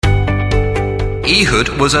Ehud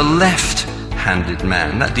was a left-handed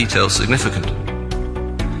man, that detail's significant,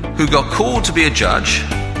 who got called to be a judge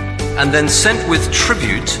and then sent with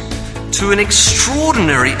tribute to an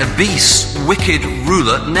extraordinary, obese, wicked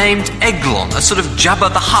ruler named Eglon, a sort of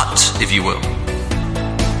Jabba the Hutt, if you will.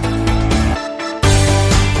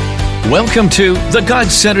 Welcome to The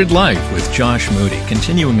God-Centered Life with Josh Moody,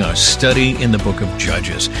 continuing our study in the book of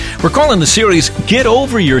Judges. We're calling the series, Get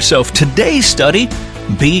Over Yourself. Today's study,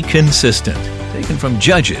 Be Consistent, taken from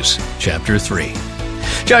Judges, chapter 3.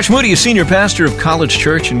 Josh Moody is senior pastor of College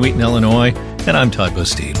Church in Wheaton, Illinois, and I'm Todd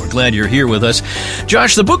Bostine. We're glad you're here with us.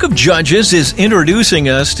 Josh, the book of Judges is introducing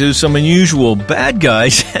us to some unusual bad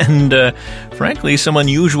guys and, frankly, some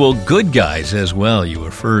unusual good guys as well. You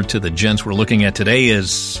refer to the gents we're looking at today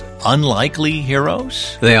as unlikely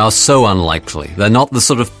heroes? They are so unlikely. They're not the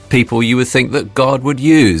sort of people you would think that God would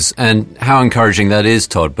use. And how encouraging that is,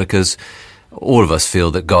 Todd, because all of us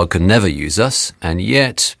feel that God could never use us, and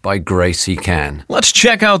yet, by grace, He can. Let's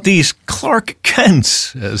check out these Clark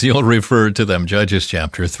Kents, as you'll refer to them, Judges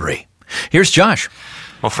chapter 3. Here's Josh.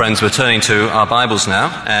 Well, friends, we're turning to our Bibles now,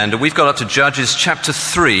 and we've got up to Judges chapter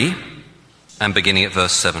 3, and beginning at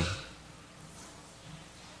verse 7.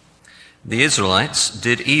 The Israelites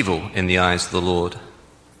did evil in the eyes of the Lord.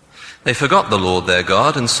 They forgot the Lord their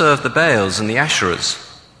God and served the Baals and the Asherahs.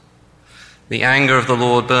 The anger of the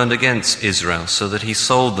Lord burned against Israel, so that he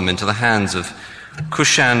sold them into the hands of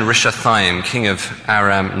Cushan-Rishathaim, king of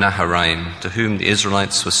Aram-Naharaim, to whom the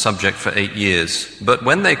Israelites were subject for 8 years. But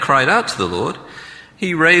when they cried out to the Lord,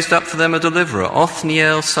 he raised up for them a deliverer,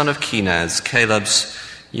 Othniel, son of Kenaz, Caleb's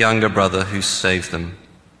younger brother, who saved them.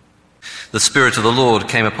 The Spirit of the Lord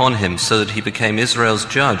came upon him, so that he became Israel's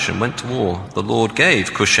judge and went to war. The Lord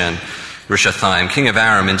gave Cushan-Rishathaim, king of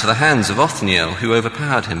Aram, into the hands of Othniel, who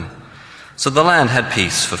overpowered him. So the land had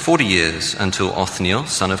peace for 40 years until Othniel,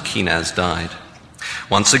 son of Kenaz, died.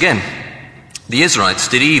 Once again, the Israelites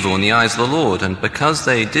did evil in the eyes of the Lord, and because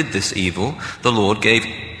they did this evil, the Lord gave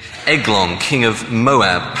Eglon, king of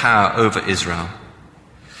Moab, power over Israel.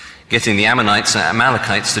 Getting the Ammonites and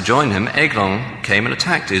Amalekites to join him, Eglon came and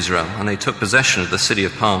attacked Israel, and they took possession of the city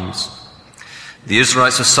of palms. The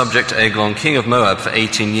Israelites were subject to Eglon, king of Moab, for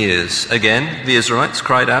 18 years. Again, the Israelites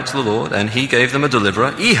cried out to the Lord, and he gave them a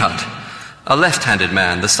deliverer, Ehud, a left-handed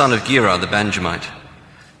man, the son of Gera the Benjamite.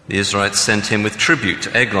 The Israelites sent him with tribute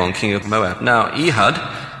to Eglon, king of Moab. Now Ehud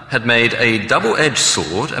had made a double-edged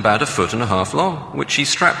sword about 1.5 feet long, which he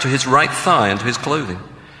strapped to his right thigh and to his clothing.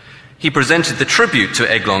 He presented the tribute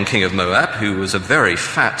to Eglon, king of Moab, who was a very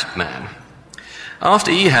fat man. After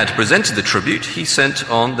Ehud presented the tribute, he sent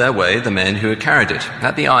on their way the men who had carried it.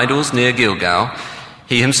 At the idols near Gilgal,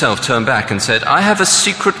 he himself turned back and said, "I have a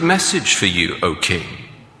secret message for you, O king."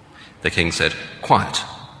 The king said, "Quiet,"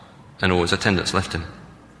 and all his attendants left him.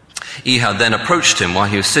 Ehud then approached him while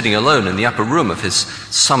he was sitting alone in the upper room of his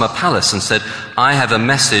summer palace and said, "I have a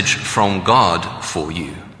message from God for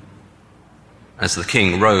you." As the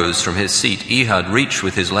king rose from his seat, Ehud reached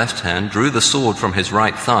with his left hand, drew the sword from his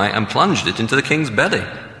right thigh, and plunged it into the king's belly.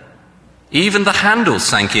 Even the handle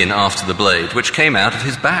sank in after the blade, which came out of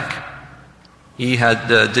his back.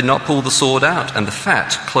 Ehud did not pull the sword out, and the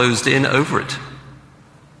fat closed in over it.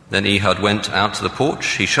 Then Ehud went out to the porch.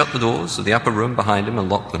 He shut the doors of the upper room behind him and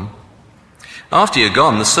locked them. After he had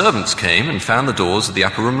gone, the servants came and found the doors of the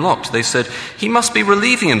upper room locked. They said, "He must be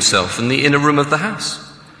relieving himself in the inner room of the house."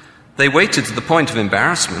 They waited to the point of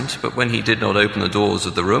embarrassment, but when he did not open the doors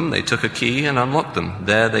of the room, they took a key and unlocked them.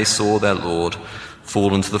 There they saw their lord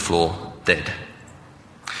fallen to the floor, dead.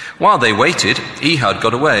 While they waited, Ehud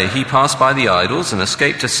got away. He passed by the idols and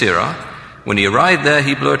escaped to Seirah. When he arrived there,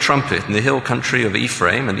 he blew a trumpet in the hill country of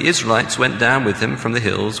Ephraim, and the Israelites went down with him from the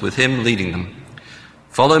hills, with him leading them.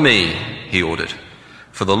 "Follow me," he ordered,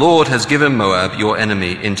 "for the Lord has given Moab, your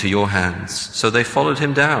enemy, into your hands." So they followed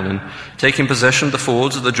him down, and taking possession of the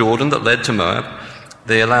fords of the Jordan that led to Moab,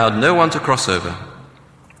 they allowed no one to cross over.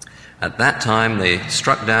 At that time they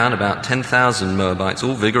struck down about 10,000 Moabites,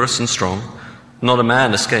 all vigorous and strong. Not a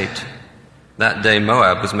man escaped. That day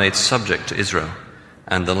Moab was made subject to Israel,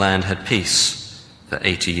 and the land had peace for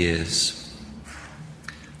 80 years.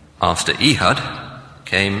 After Ehud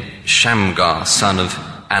came Shamgar, son of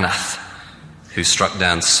Anath, who struck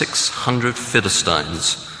down 600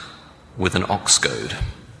 Philistines with an ox goad.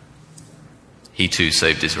 He too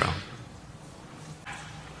saved Israel.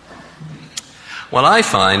 Well, I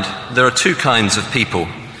find there are two kinds of people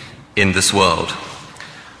in this world.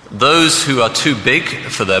 Those who are too big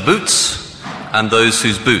for their boots, and those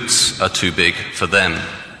whose boots are too big for them.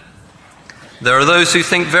 There are those who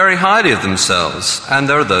think very highly of themselves, and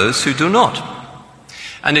there are those who do not.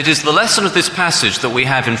 And it is the lesson of this passage that we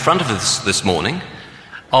have in front of us this morning,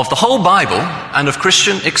 of the whole Bible and of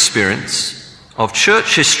Christian experience, of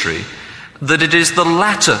church history, that it is the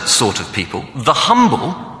latter sort of people, the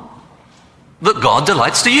humble, that God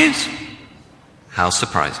delights to use. How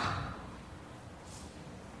surprising.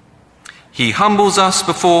 He humbles us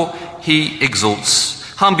before he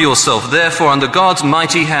exalts. Humble yourself, therefore, under God's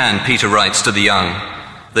mighty hand, Peter writes to the young,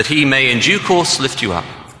 that he may in due course lift you up.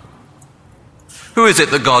 Who is it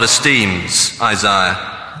that God esteems?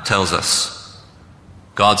 Isaiah tells us.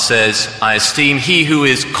 God says, I esteem he who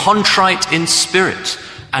is contrite in spirit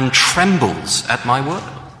and trembles at my word.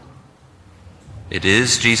 It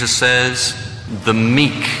is, Jesus says, the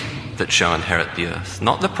meek that shall inherit the earth,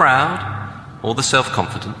 not the proud or the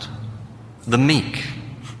self-confident, the meek.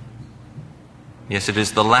 Yes, it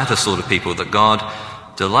is the latter sort of people that God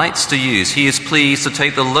delights to use. He is pleased to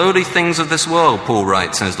take the lowly things of this world, Paul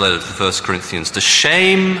writes in his letter to the 1 Corinthians, to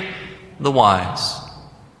shame the wise.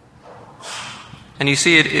 And you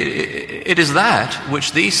see, it is that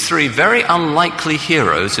which these three very unlikely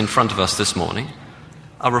heroes in front of us this morning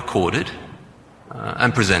are recorded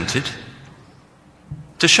and presented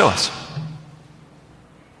to show us.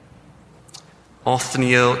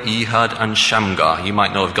 Othniel, Ehud, and Shamgar. You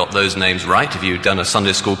might not have got those names right if you'd done a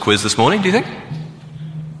Sunday school quiz this morning, do you think?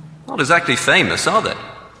 Not exactly famous, are they?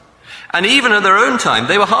 And even at their own time,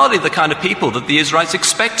 they were hardly the kind of people that the Israelites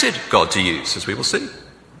expected God to use, as we will see.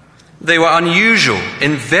 They were unusual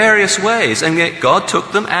in various ways, and yet God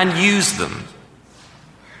took them and used them.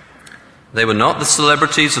 They were not the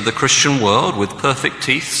celebrities of the Christian world with perfect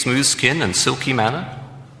teeth, smooth skin, and silky manner.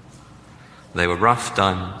 They were rough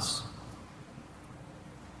diamonds.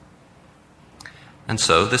 And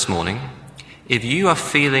so, this morning, if you are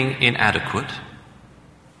feeling inadequate,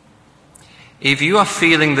 if you are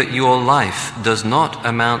feeling that your life does not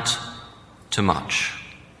amount to much,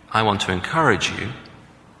 I want to encourage you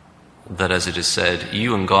that, as it is said,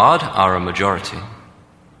 you and God are a majority.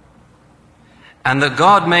 And that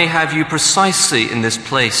God may have you precisely in this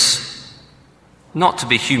place, not to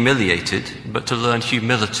be humiliated, but to learn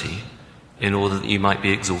humility in order that you might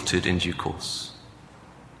be exalted in due course.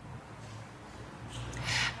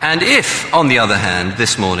 And if, on the other hand,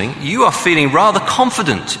 this morning, you are feeling rather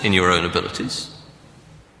confident in your own abilities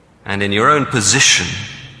and in your own position,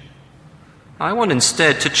 I want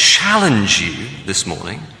instead to challenge you this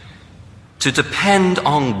morning to depend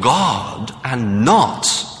on God and not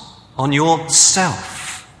on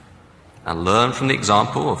yourself, and learn from the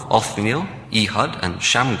example of Othniel, Ehud, and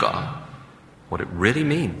Shamgar what it really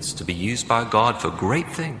means to be used by God for great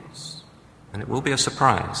things. And it will be a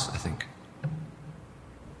surprise, I think.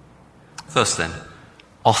 First then,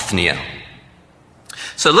 Othniel.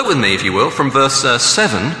 So look with me, if you will, from verse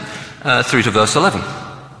 7 through to verse 11.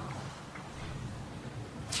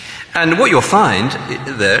 And what you'll find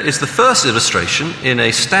there is the first illustration in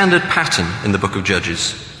a standard pattern in the book of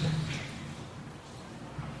Judges.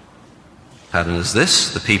 The pattern is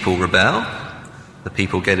this: the people rebel, the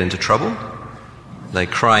people get into trouble, they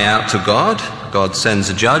cry out to God, God sends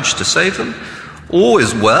a judge to save them. All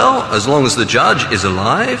is well as long as the judge is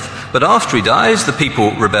alive, but after he dies, the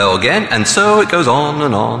people rebel again, and so it goes on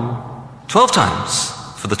and on, 12 times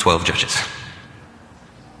for the 12 judges.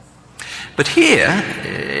 But here,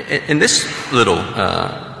 in this little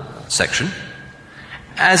section,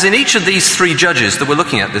 as in each of these three judges that we're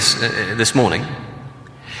looking at this morning,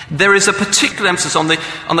 there is a particular emphasis on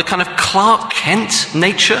the kind of Clark Kent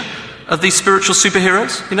nature of these spiritual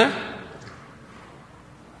superheroes, you know?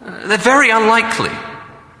 They're very unlikely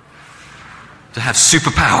to have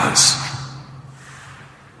superpowers.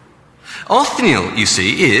 Othniel, you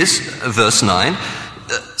see, is, verse 9,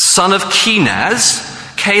 son of Kenaz,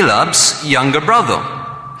 Caleb's younger brother.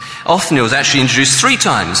 Othniel is actually introduced 3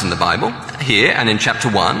 times in the Bible, here and in chapter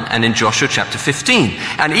 1 and in Joshua chapter 15.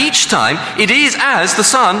 And each time it is as the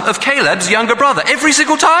son of Caleb's younger brother, every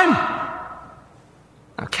single time.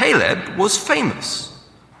 Now, Caleb was famous.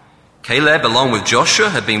 Caleb, along with Joshua,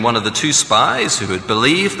 had been one of the 2 spies who had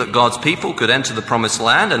believed that God's people could enter the promised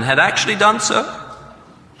land and had actually done so.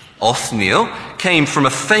 Othniel came from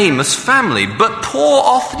a famous family, but poor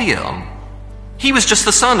Othniel, he was just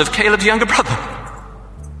the son of Caleb's younger brother.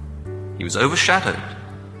 He was overshadowed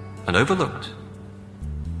and overlooked.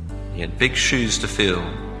 He had big shoes to fill,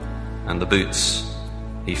 and the boots,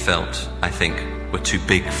 he felt, I think, were too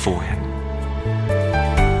big for him.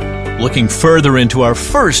 looking further into our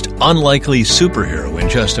first unlikely superhero in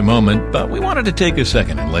just a moment, but we wanted to take a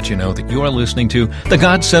second and let you know that you are listening to The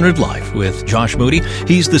God-Centered Life with Josh Moody.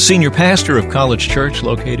 He's the senior pastor of College Church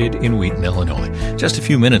located in Wheaton, Illinois. Just a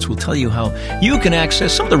few minutes, we'll tell you how you can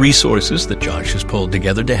access some of the resources that Josh has pulled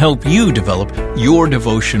together to help you develop your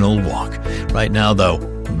devotional walk. Right now, though,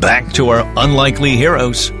 back to our unlikely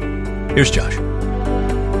heroes. Here's Josh.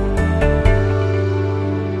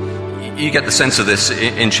 You get the sense of this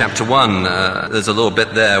in chapter 1. There's a little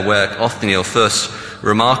bit there where Othniel first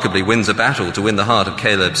remarkably wins a battle to win the heart of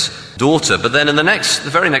Caleb's daughter. But then in the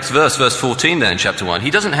very next verse, verse 14 there in chapter 1,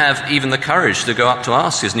 he doesn't have even the courage to go up to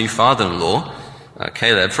ask his new father-in-law,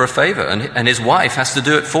 Caleb, for a favor. And his wife has to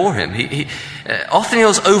do it for him.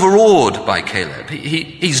 Othniel's overawed by Caleb.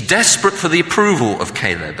 He's desperate for the approval of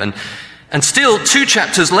Caleb. And still, 2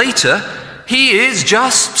 chapters later, he is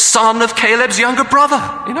just son of Caleb's younger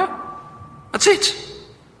brother, you know? That's it.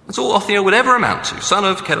 That's all Othniel would ever amount to. Son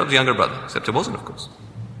of Caleb's younger brother. Except it wasn't, of course.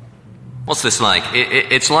 What's this like?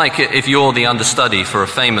 It's like if you're the understudy for a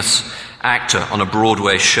famous actor on a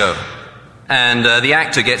Broadway show. And the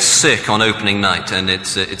actor gets sick on opening night and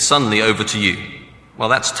it's suddenly over to you. Well,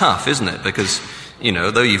 that's tough, isn't it? Because, you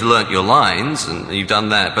know, though you've learnt your lines and you've done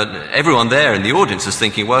that, but everyone there in the audience is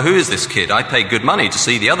thinking, well, who is this kid? I paid good money to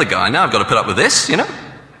see the other guy. Now I've got to put up with this, you know?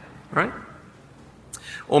 Right?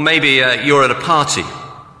 Or maybe you're at a party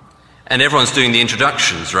and everyone's doing the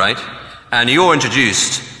introductions, right? And you're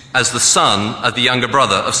introduced as the son of the younger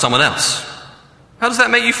brother of someone else. How does that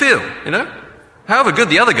make you feel, you know? However good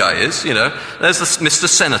the other guy is, you know, there's this Mr.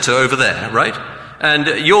 Senator over there, right?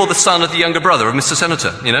 And you're the son of the younger brother of Mr.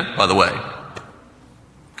 Senator, you know, by the way.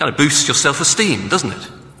 Kind of boosts your self-esteem, doesn't it?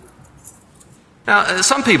 Now,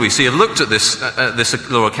 some people, you see, have looked at this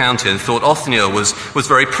little account here and thought Othniel was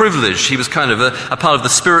very privileged. He was kind of a part of the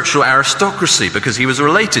spiritual aristocracy because he was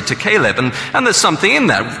related to Caleb. And there's something in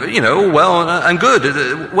that, you know, well and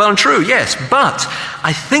good, well and true, yes. But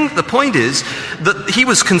I think the point is that he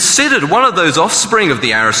was considered one of those offspring of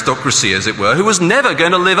the aristocracy, as it were, who was never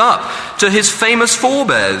going to live up to his famous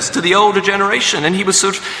forebears, to the older generation. And he was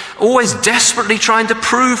sort of always desperately trying to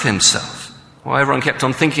prove himself. Well, everyone kept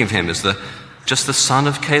on thinking of him as just the son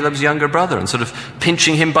of Caleb's younger brother and sort of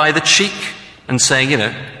pinching him by the cheek and saying, you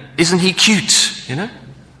know, isn't he cute, you know?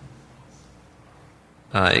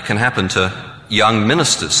 It can happen to young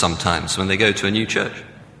ministers sometimes when they go to a new church.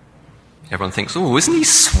 Everyone thinks, oh, isn't he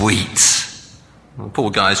sweet? Well, the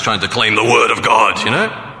poor guy's trying to claim the word of God, you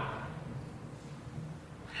know?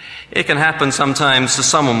 It can happen sometimes to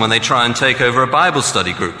someone when they try and take over a Bible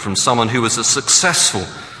study group from someone who was a successful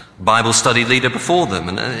Bible study leader before them,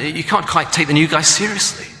 and you can't quite take the new guy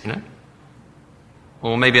seriously, you know?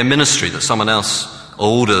 Or maybe a ministry that someone else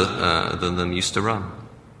older than them used to run.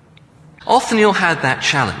 Othniel had that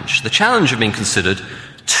challenge, the challenge of being considered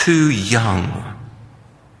too young,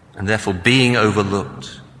 and therefore being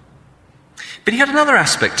overlooked. But he had another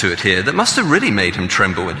aspect to it here that must have really made him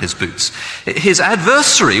tremble in his boots. His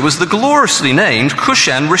adversary was the gloriously named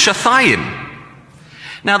Cushan-Rishathaim.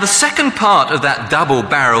 Now, the second part of that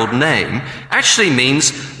double-barreled name actually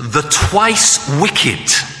means the twice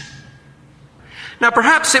wicked. Now,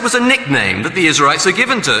 perhaps it was a nickname that the Israelites had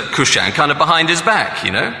given to Cushan, kind of behind his back,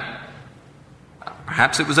 you know.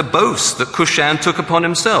 Perhaps it was a boast that Cushan took upon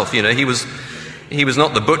himself. You know, he was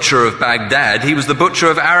not the butcher of Baghdad, he was the butcher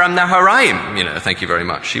of Aram Naharaim, you know, thank you very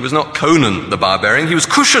much. He was not Conan the barbarian, he was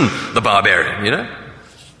Cushan the barbarian, you know.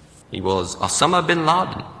 He was Osama bin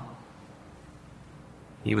Laden.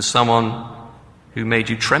 He was someone who made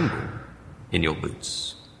you tremble in your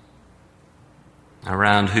boots,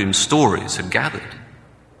 around whom stories had gathered,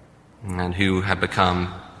 and who had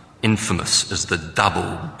become infamous as the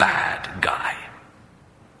double bad guy.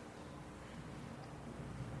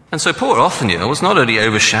 And so poor Othniel was not only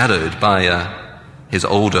overshadowed by his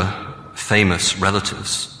older, famous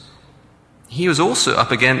relatives, he was also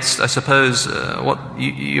up against, I suppose, what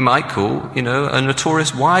you might call, you know, a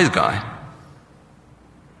notorious wise guy.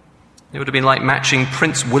 It would have been like matching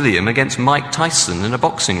Prince William against Mike Tyson in a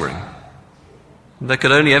boxing ring. There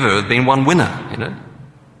could only ever have been one winner, you know.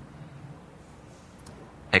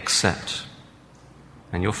 Except,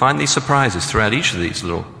 and you'll find these surprises throughout each of these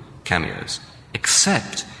little cameos,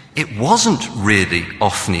 except it wasn't really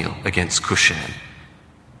Othniel against Cushan.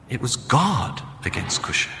 It was God against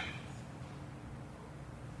Cushan.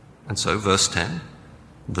 And so, verse 10,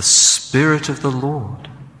 the Spirit of the Lord,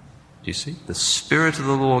 do you see? The Spirit of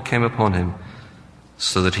the Lord came upon him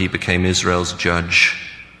so that he became Israel's judge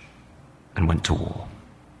and went to war.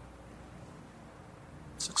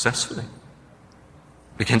 Successfully.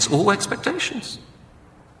 Against all expectations.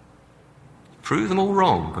 Prove them all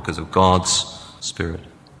wrong because of God's Spirit.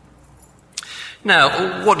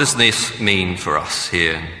 Now, what does this mean for us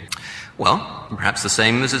here? Well, perhaps the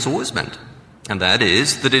same as it's always meant, and that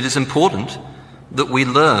is that it is important that we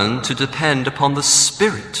learn to depend upon the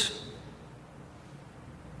Spirit.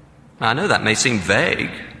 Now, I know that may seem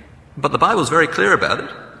vague, but the Bible's very clear about it.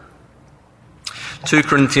 2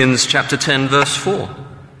 Corinthians chapter 10, verse 4.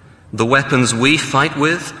 The weapons we fight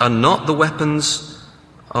with are not the weapons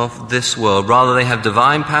of this world. Rather, they have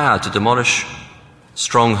divine power to demolish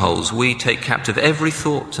strongholds. We take captive every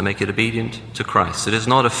thought to make it obedient to Christ. It is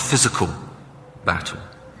not a physical battle,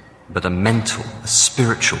 but a mental, a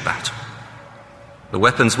spiritual battle. The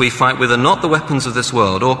weapons we fight with are not the weapons of this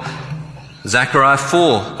world. Or Zechariah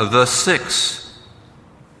 4, verse 6.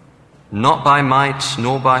 Not by might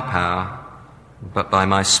nor by power, but by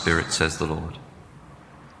my Spirit, says the Lord.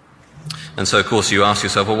 And so, of course, you ask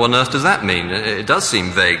yourself, well, what on earth does that mean? It does seem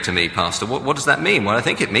vague to me, Pastor. What does that mean? Well, I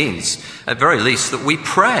think it means, at very least, that we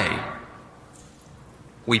pray.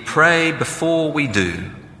 We pray before we do.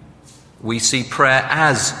 We see prayer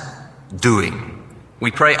as doing.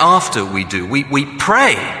 We pray after we do. We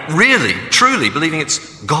pray, really, truly, believing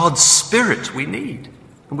it's God's Spirit we need.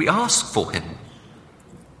 And we ask for Him.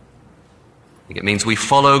 I think it means we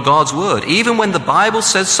follow God's Word. Even when the Bible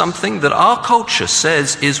says something that our culture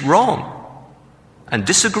says is wrong and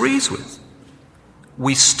disagrees with,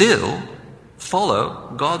 we still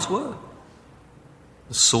follow God's Word.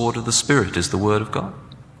 The sword of the Spirit is the Word of God.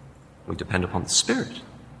 We depend upon the Spirit.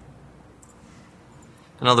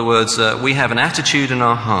 In other words, we have an attitude in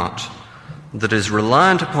our heart that is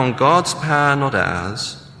reliant upon God's power, not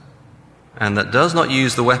ours, and that does not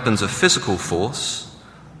use the weapons of physical force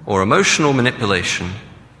or emotional manipulation,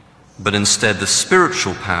 but instead the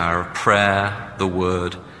spiritual power of prayer, the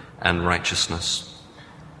Word, and righteousness.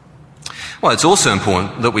 Well, it's also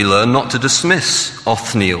important that we learn not to dismiss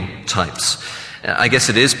Othniel types. I guess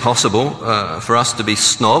it is possible for us to be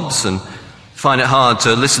snobs and find it hard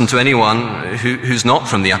to listen to anyone who's not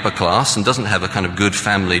from the upper class and doesn't have a kind of good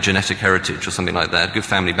family genetic heritage or something like that, good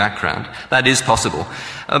family background. That is possible.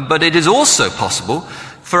 But it is also possible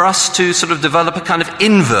for us to sort of develop a kind of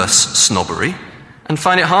inverse snobbery and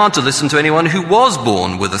find it hard to listen to anyone who was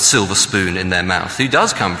born with a silver spoon in their mouth, who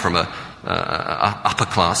does come from a upper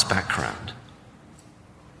class background.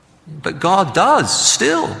 But God does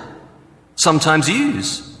still sometimes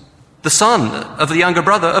use the son of the younger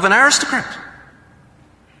brother of an aristocrat.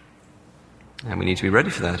 And we need to be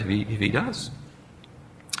ready for that if he does.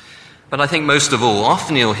 But I think most of all,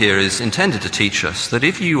 Othniel here is intended to teach us that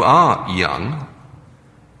if you are young,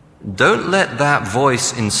 don't let that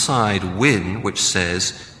voice inside win which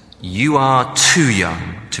says you are too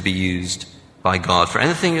young to be used by God for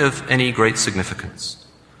anything of any great significance.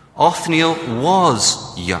 Othniel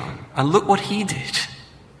was young, and look what he did.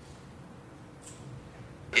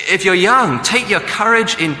 If you're young, take your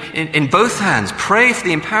courage in both hands. Pray for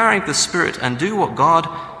the empowering of the Spirit and do what God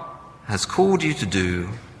has called you to do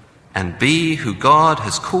and be who God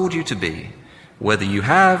has called you to be, whether you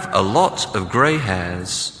have a lot of grey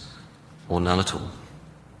hairs or none at all.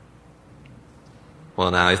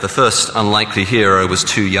 Well, now, if the first unlikely hero was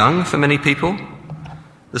too young for many people,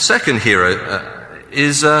 the second hero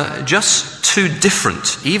is just too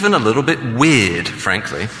different, even a little bit weird,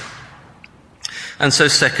 frankly. And so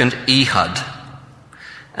second, Ehud.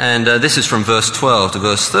 And this is from verse 12 to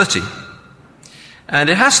verse 30. And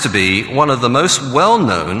it has to be one of the most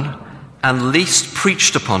well-known and least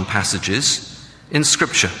preached upon passages in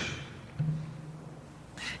Scripture.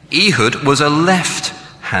 Ehud was a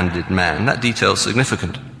left-handed man, that detail is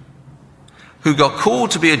significant, who got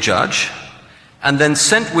called to be a judge and then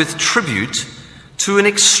sent with tribute to an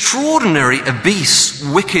extraordinary, obese,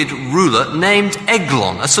 wicked ruler named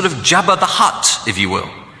Eglon, a sort of Jabba the Hutt, if you will.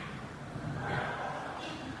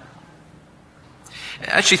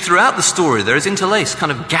 Actually, throughout the story, there is interlaced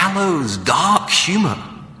kind of gallows, dark humor,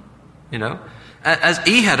 as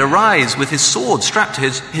Ehud arrives with his sword strapped to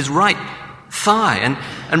his right thigh,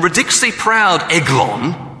 and ridiculously proud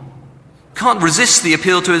Eglon can't resist the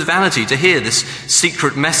appeal to his vanity to hear this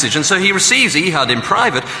secret message. And so he receives Ehud in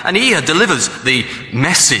private, and Ehud delivers the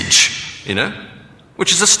message,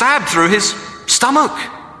 which is a stab through his stomach.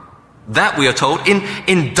 That, we are told,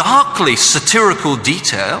 in darkly satirical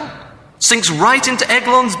detail, sinks right into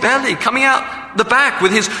Eglon's belly, coming out the back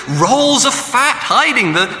with his rolls of fat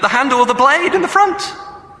hiding the handle of the blade in the front.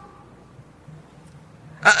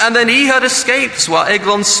 And then Ehud escapes while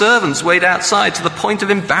Eglon's servants wait outside to the point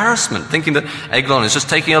of embarrassment, thinking that Eglon is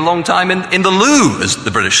just taking a long time in the loo, as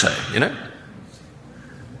the British say,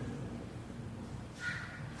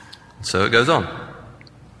 So it goes on.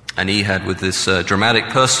 And Ehud, with this dramatic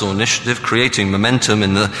personal initiative, creating momentum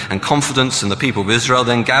and confidence in the people of Israel,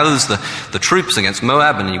 then gathers the troops against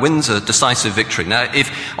Moab, and he wins a decisive victory. Now,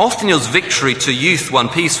 if Othniel's victory to youth won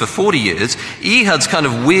peace for 40 years, Ehud's kind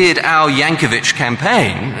of Weird Al Yankovic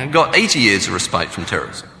campaign got 80 years of respite from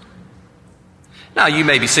terrorism. Now, you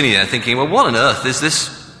may be sitting there thinking, well, what on earth is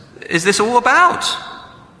this all about?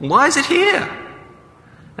 Why is it here?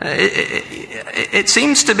 It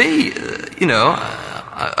seems to be,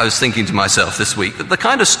 I was thinking to myself this week that the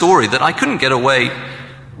kind of story that I couldn't get away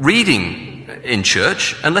reading in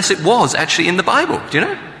church unless it was actually in the Bible, do you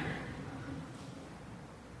know?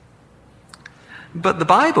 But the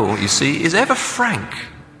Bible, you see, is ever frank.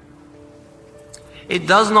 It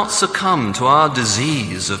does not succumb to our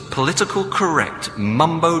disease of political correct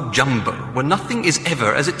mumbo-jumbo, where nothing is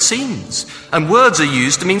ever as it seems, and words are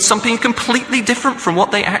used to mean something completely different from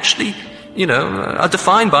what they actually, are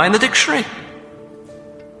defined by in the dictionary.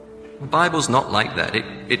 The Bible's not like that.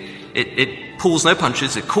 It pulls no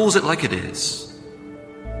punches. It calls it like it is.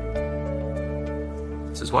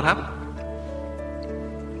 This is what happened.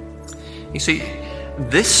 You see,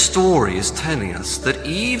 this story is telling us that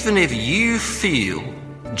even if you feel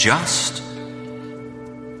just,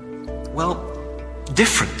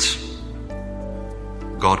 different,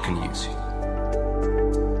 God can use you.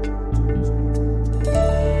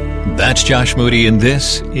 That's Josh Moody, and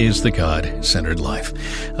this is The God-Centered Life.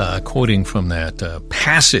 Quoting from that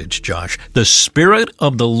passage, Josh, the Spirit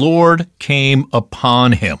of the Lord came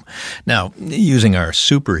upon him. Now, using our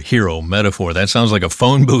superhero metaphor, that sounds like a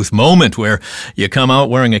phone booth moment where you come out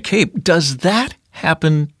wearing a cape. Does that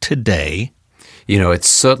happen today? It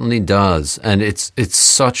certainly does, and it's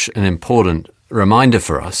such an important reminder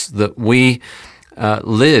for us that we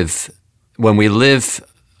live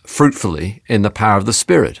fruitfully in the power of the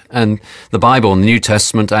Spirit. And the Bible in the New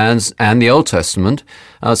Testament and the Old Testament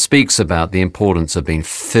speaks about the importance of being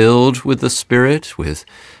filled with the Spirit, with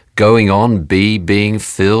going on, being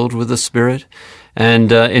filled with the Spirit.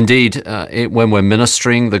 And indeed, when we're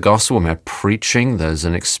ministering the gospel, when we're preaching, there's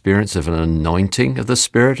an experience of an anointing of the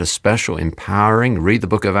Spirit, a special empowering. Read the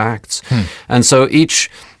book of Acts. And so each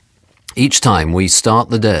time we start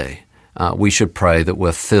the day, we should pray that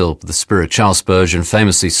we're filled with the Spirit. Charles Spurgeon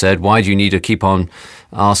famously said, "Why do you need to keep on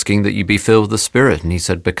asking that you be filled with the Spirit?" And he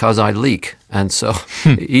said, "Because I leak." And so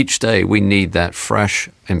each day we need that fresh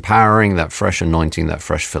empowering, that fresh anointing, that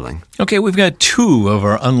fresh filling. Okay, we've got two of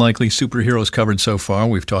our unlikely superheroes covered so far.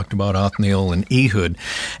 We've talked about Othniel and Ehud.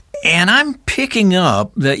 And I'm picking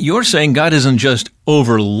up that you're saying God isn't just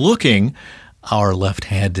overlooking our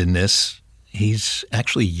left-handedness, He's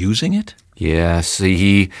actually using it? Yes,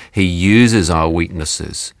 he uses our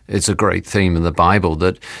weaknesses. It's a great theme in the Bible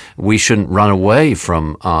that we shouldn't run away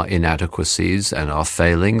from our inadequacies and our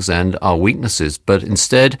failings and our weaknesses, but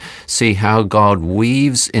instead see how God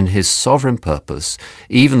weaves in His sovereign purpose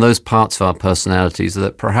even those parts of our personalities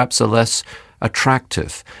that perhaps are less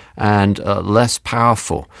attractive and less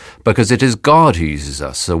powerful, because it is God who uses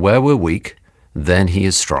us. So where we're weak, then He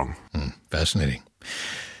is strong. Fascinating.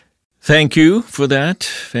 Thank you for that.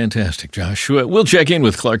 Fantastic, Josh. We'll check in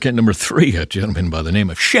with Clark Kent number 3, a gentleman by the name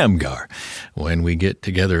of Shamgar, when we get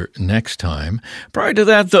together next time. Prior to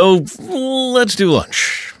that, though, let's do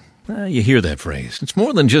lunch. You hear that phrase. It's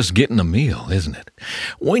more than just getting a meal, isn't it?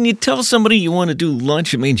 When you tell somebody you want to do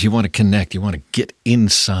lunch, it means you want to connect. You want to get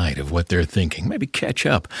inside of what they're thinking, maybe catch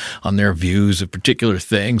up on their views of particular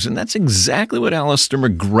things. And that's exactly what Alistair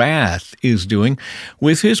McGrath is doing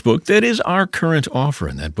with his book that is our current offer.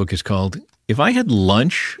 And that book is called If I Had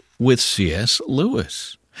Lunch with C.S.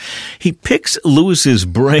 Lewis. He picks Lewis's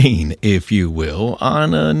brain, if you will,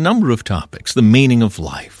 on a number of topics: the meaning of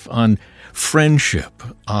life, on friendship,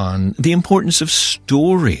 on the importance of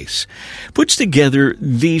stories, puts together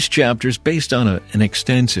these chapters based on an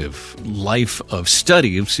extensive life of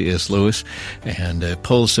study of C.S. Lewis, and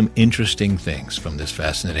pulls some interesting things from this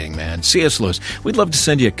fascinating man. C.S. Lewis, we'd love to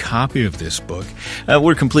send you a copy of this book.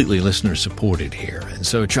 We're completely listener-supported here, and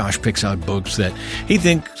so Josh picks out books that he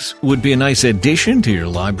thinks would be a nice addition to your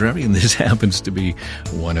library, and this happens to be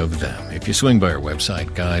one of them. If you swing by our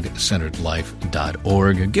website,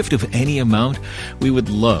 GodCenteredLife.org, a gift of any amount, we would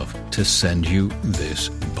love to send you this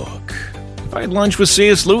book. If I Had Lunch with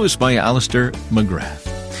C.S. Lewis by Alistair McGrath.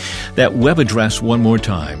 That web address one more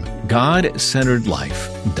time,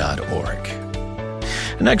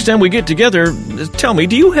 GodCenteredLife.org. Next time we get together, tell me,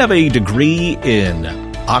 do you have a degree in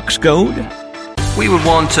Oxcode? We would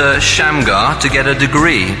want Shamgar to get a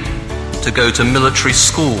degree, to go to military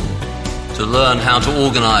school, to learn how to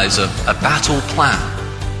organize a battle plan.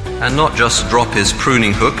 and not just drop his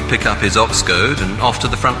pruning hook, pick up his ox goad, and off to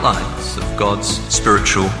the front lines of God's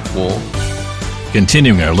spiritual war.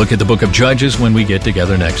 Continuing our look at the book of Judges when we get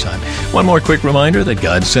together next time. One more quick reminder that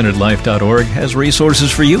GodCenteredLife.org has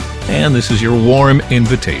resources for you, and this is your warm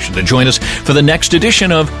invitation to join us for the next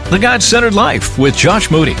edition of The God-Centered Life with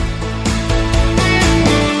Josh Moody.